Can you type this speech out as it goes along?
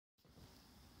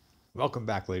Welcome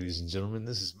back, ladies and gentlemen.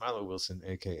 This is Milo Wilson,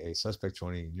 aka Suspect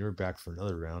 20, and you're back for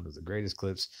another round of the greatest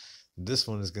clips. This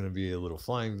one is going to be a little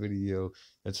flying video.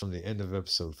 It's from the end of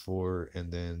episode 4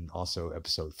 and then also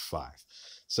episode 5.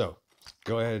 So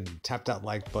go ahead and tap that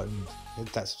like button,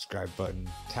 hit that subscribe button,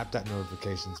 tap that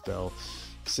notifications bell,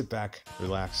 sit back,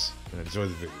 relax, and enjoy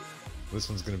the video. This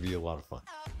one's going to be a lot of fun.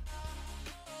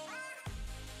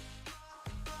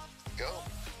 Go.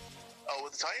 Oh,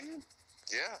 with the Titan?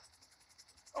 Yeah.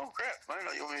 Oh, crap. I didn't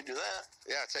know you want me to do that.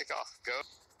 Yeah, take off. Go.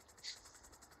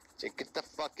 Get the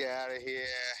fuck out of here.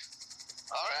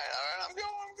 All right. I'm going.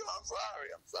 I'm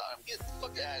sorry. I'm getting the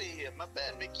fuck out of here. My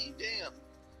bad, Mickey. Damn.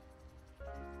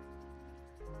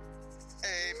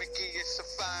 Hey, Mickey, you're so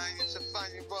fine.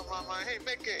 You brought my mind. Hey,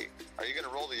 Mickey, are you going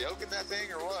to roll the yoke in that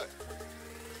thing or what?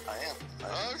 I am.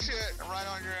 Oh, shit. I'm right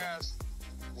on your ass.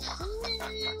 All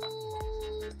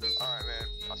right, man.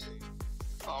 I'll see you.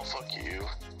 Oh, fuck you.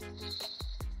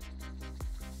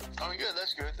 Oh, good.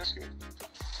 That's good.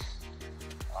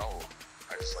 Oh,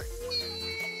 I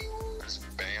just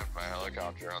bammed my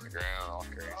helicopter on the ground all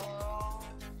crazy. Oh.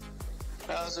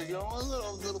 How's it going,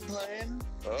 little plane?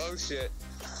 Oh, shit.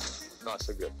 Not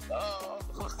so good. Oh.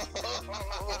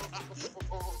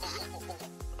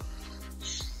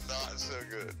 Not so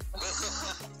good.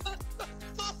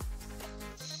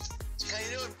 How you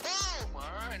doing? Boom!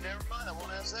 Alright, never mind. I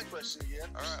won't ask that question again.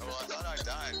 Alright, well, I thought I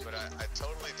died, but I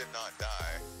totally did not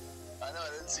die. I know, I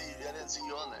didn't see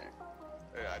you on there.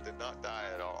 Yeah, I did not die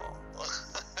at all.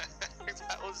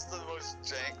 That was the most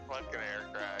jank fucking air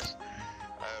crash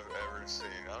I've ever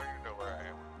seen. I don't even know where I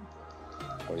am.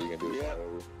 What are you gonna do? Yeah.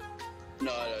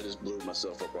 No, I just blew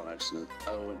myself up on accident.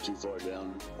 I went too far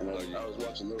down, and I was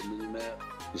watching a little mini map.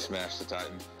 You smashed the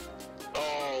Titan?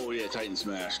 Oh, yeah, Titan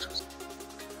smashed.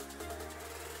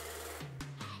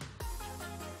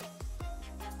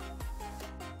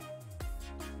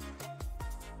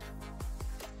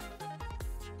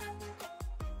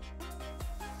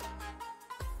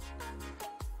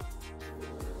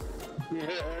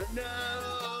 No.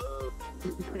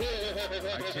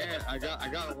 I can't. I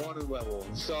got a wanted level.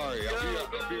 I'm sorry.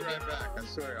 I'll be right back. I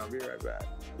swear, I'll be right back.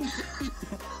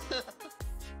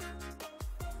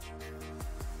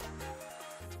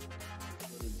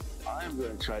 I'm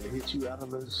going to try to hit you out of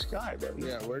the sky, buddy.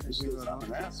 Yeah, where'd you see that? I'm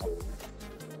an asshole.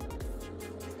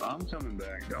 I'm coming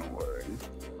back. Don't worry.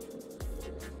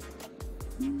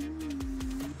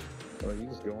 Well, you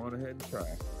just go on ahead and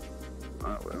try.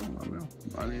 I will.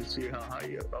 I need to see how high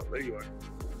you are. Oh, there you are.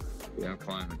 Yeah, I'm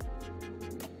climbing.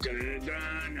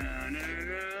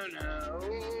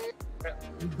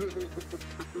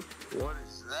 What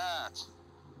is that?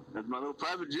 That's my little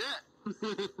private jet.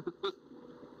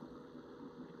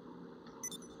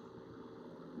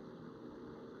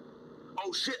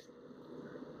 Oh, shit.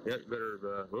 Yeah, you better,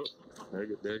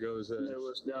 there goes, there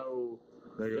was no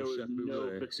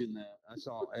fixing that. I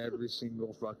saw every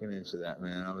single fucking inch of that,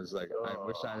 man. I was like, I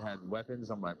wish I had weapons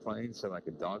on my plane so I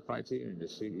could dogfight you and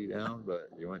just shoot you down, but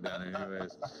you went down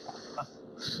anyways.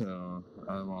 So,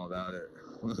 I'm all about it.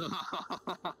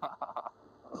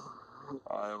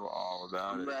 I'm all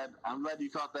about it. I'm glad you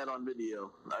caught that on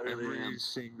video. Every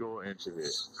single inch of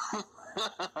it.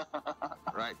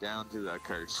 Right down to the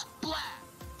curse. Splat!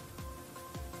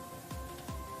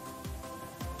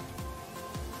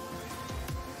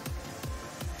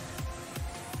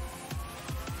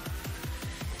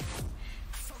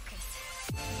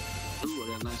 Ooh, I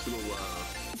got a nice little,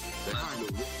 say hi,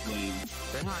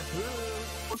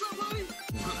 what's up, buddy?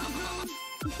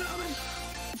 What's happening?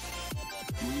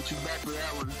 We'll get you back for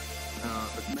that one.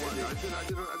 Maybe. I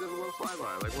did a little flyby.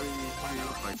 Like, what do you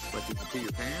like you can pee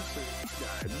your pants? Or you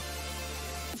died?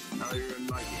 Now you're,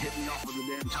 like, hitting off with a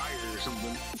damn tire or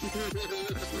something.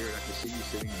 That's weird. I can see you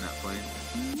sitting in that plane.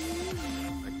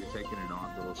 Like you're taking an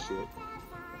odd little shit.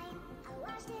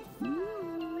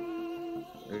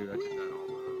 Dude, I did that all.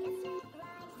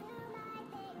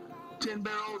 10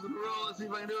 barrels in a row. Let's see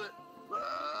if I can do it. Oh,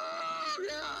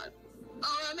 God.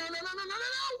 Oh, no.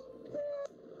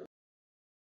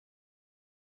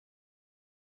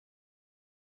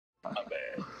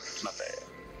 My bad.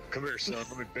 Come here, son.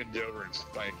 Let me bend you over and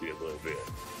spank you a little bit.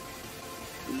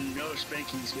 No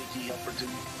spanky, Upperton.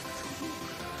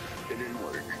 It didn't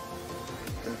work.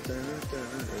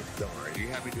 Don't worry. You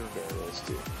have me doing barrels,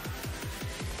 too.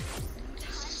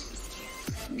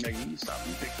 Now you can stop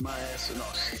and pick my ass and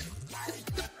all shit.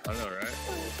 I know, right?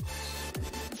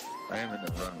 I am in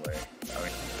the runway.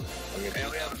 And we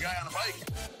have a guy on a bike.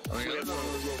 We have one of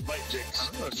those little bike chicks. I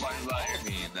don't know what's flying by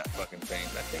me in that fucking thing.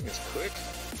 That thing is quick.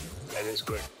 That is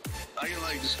quick. I can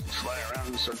like just fly around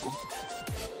in a circle.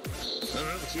 No,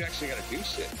 but you actually gotta do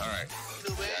shit. Alright.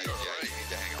 Yeah, you need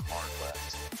to hang up hard.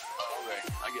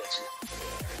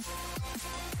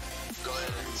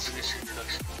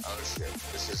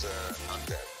 Because, I'm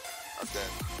dead. I'm dead.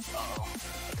 Uh-oh.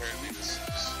 Apparently this is...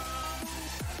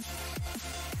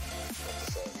 What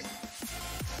the fuck?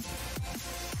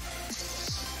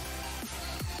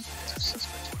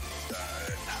 Suspect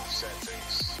died. Sad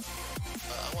face.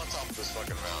 I'm on top of this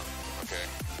fucking mountain, okay?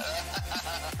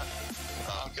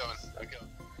 I'm coming. I'm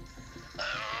coming.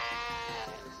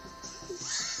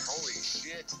 Holy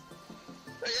shit.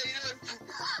 Hey, how you doing?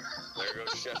 There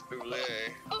goes Chef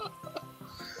Boulet.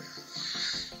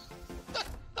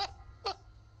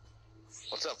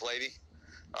 What's up, lady?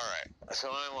 Alright, so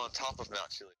I'm on top of Mount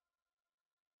Chili.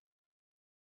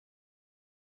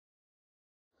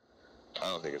 I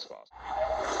don't think it's possible.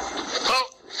 Oh!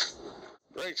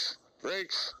 Brakes!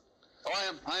 Brakes! Oh, I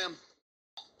am.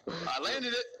 I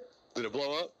landed it. Did it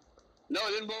blow up? No,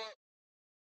 it didn't blow up.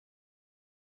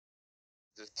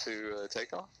 To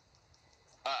take off?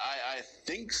 I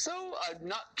think so. I'm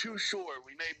not too sure.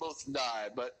 We may both die,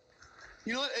 but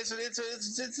you know what? It's a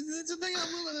thing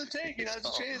I'm willing to take. You know, it's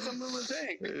a chance I'm willing to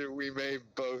take. We may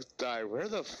both die. Where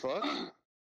the fuck?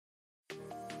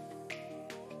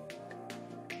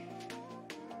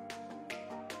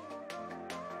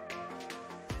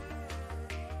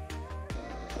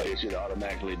 It should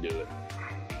automatically do it.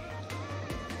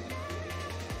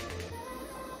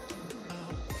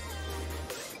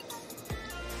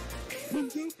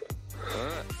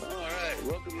 Alright,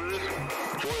 welcome to this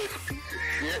joyous piece of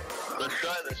shit. Let's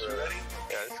try this, ready?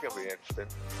 Yeah, this is gonna be interesting.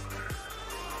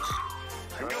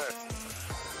 Alright.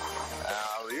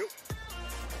 Alley-oop.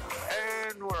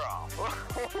 And we're off. Oh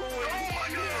my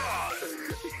god!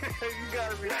 You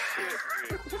gotta be shitting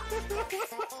me.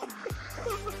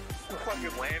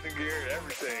 Fucking landing gear and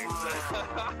everything.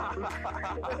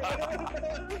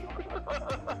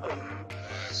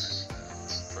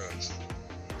 Approach.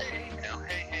 Hey, now,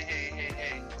 hey.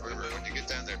 When you get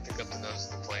down there, pick up the nose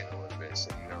of the plane a little bit so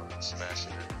you don't smash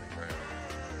it into the ground.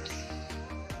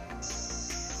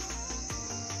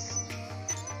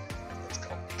 It's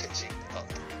called pitching up.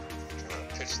 You want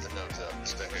to pitch the nose up.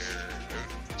 It's the hair.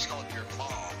 It's called your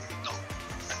mom. No.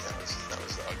 That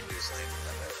was the ugliest landing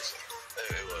I've ever seen.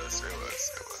 It was.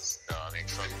 No, I mean,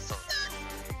 from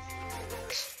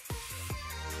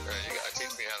you gotta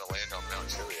teach me how to land on Mount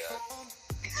Chiliad.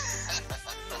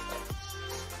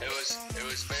 It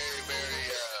was very,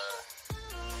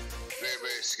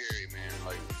 very scary, man.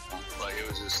 Like it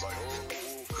was just like,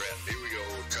 oh crap, here we go,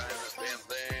 trying this damn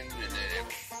thing, and it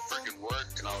freaking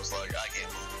worked, and I was like, I can't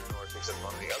move north, except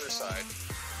on the other side,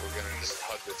 we're gonna just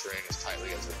hug the terrain as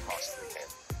tightly as we possibly can.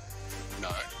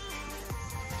 No.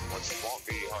 Which won't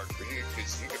be hard for you,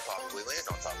 because you could probably land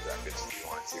on top of that bitch if you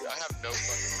wanted to. I have no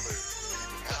fucking clue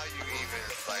how you even,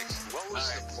 like, what was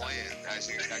the plan as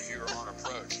you were on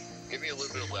approach? Give me a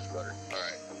little bit of left rudder.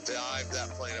 Alright, dive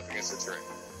that plane up against the terrain.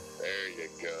 There you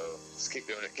go. Just keep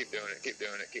doing it, keep doing it. Keep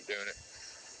going.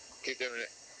 Keep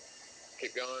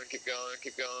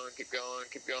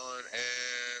going,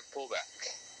 and pull back.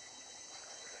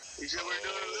 You said we're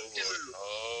doing a loop-de-loop.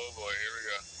 Oh boy, here we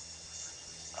go.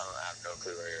 I have no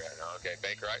clue where you're at now. Okay,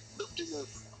 bank right. Loop-de-loop.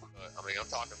 I mean, I'm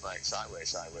talking like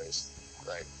sideways.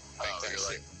 Like, bank that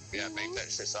shit. Yeah, bank that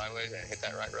shit sideways and hit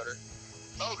that right rudder.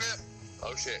 Okay.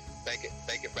 Oh shit, bank it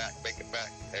back.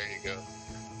 There you go.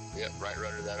 Yep, right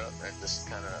rudder that up and just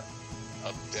kind of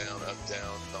up, down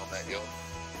on that hill.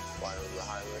 Fly over the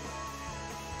highway.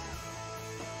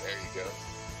 There you go.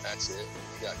 That's it.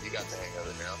 You got the hang of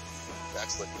it now.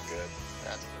 That's looking good.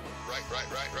 That's right.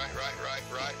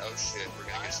 Oh shit, we're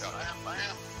gonna get shot.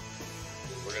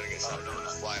 We're gonna get shot.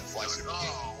 Fly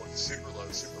super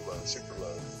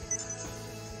low.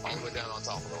 All the way down on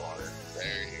top of the water.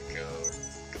 There you go.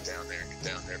 Get down there.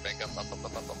 Bank up. Ooh,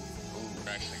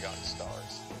 we're actually gotten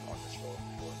stars on this road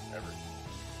before. Ever.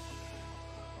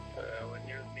 When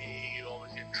you're me, you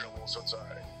always get in trouble, so it's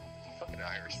alright. Fucking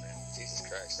Irish, man. Jesus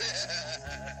Christ.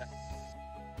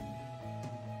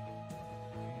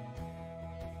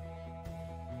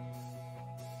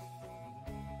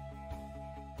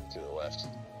 To the left.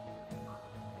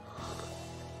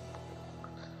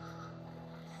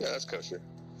 Yeah, that's kosher.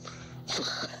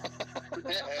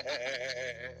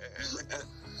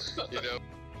 You know.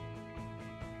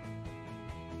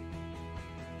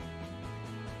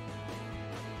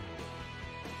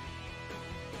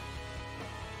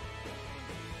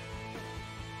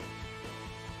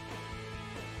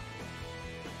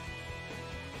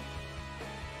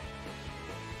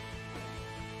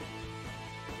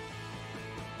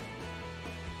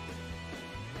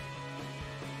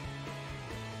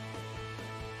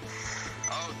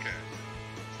 Okay.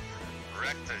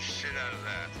 Wreck the shit out of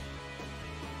that.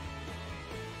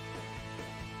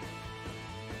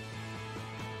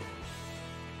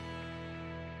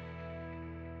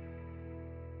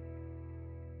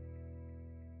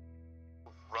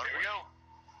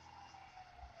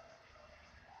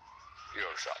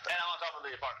 Photoshop. And I'm on top of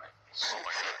the apartment. Oh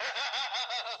my god.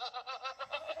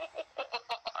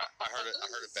 I heard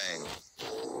it bang.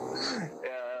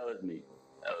 Yeah, that was neat.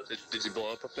 Did you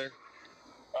blow up there?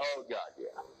 Oh god,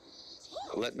 yeah.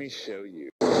 Let me show you.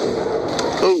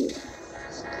 Ooh.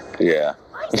 Yeah.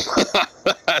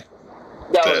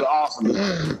 That was awesome.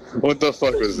 What the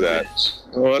fuck was that?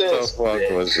 What the fuck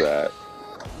was that?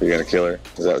 You gonna kill her?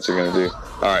 Is that what you're gonna do?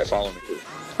 Alright, follow me.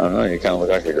 I don't know, you kind of look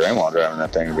like your grandma driving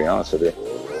that thing, to be honest with you.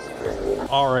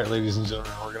 All right, ladies and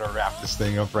gentlemen, we're going to wrap this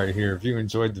thing up right here. If you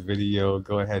enjoyed the video,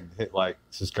 go ahead and hit like,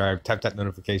 subscribe, tap that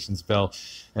notifications bell,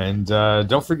 and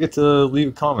don't forget to leave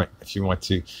a comment if you want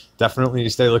to. Definitely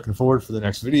stay looking forward for the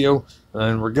next video,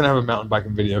 and we're going to have a mountain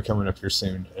biking video coming up here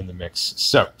soon in the mix.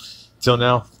 So, till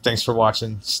now, thanks for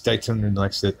watching. Stay tuned in the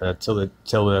next till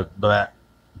the blah.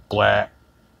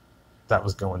 That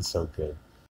was going so good.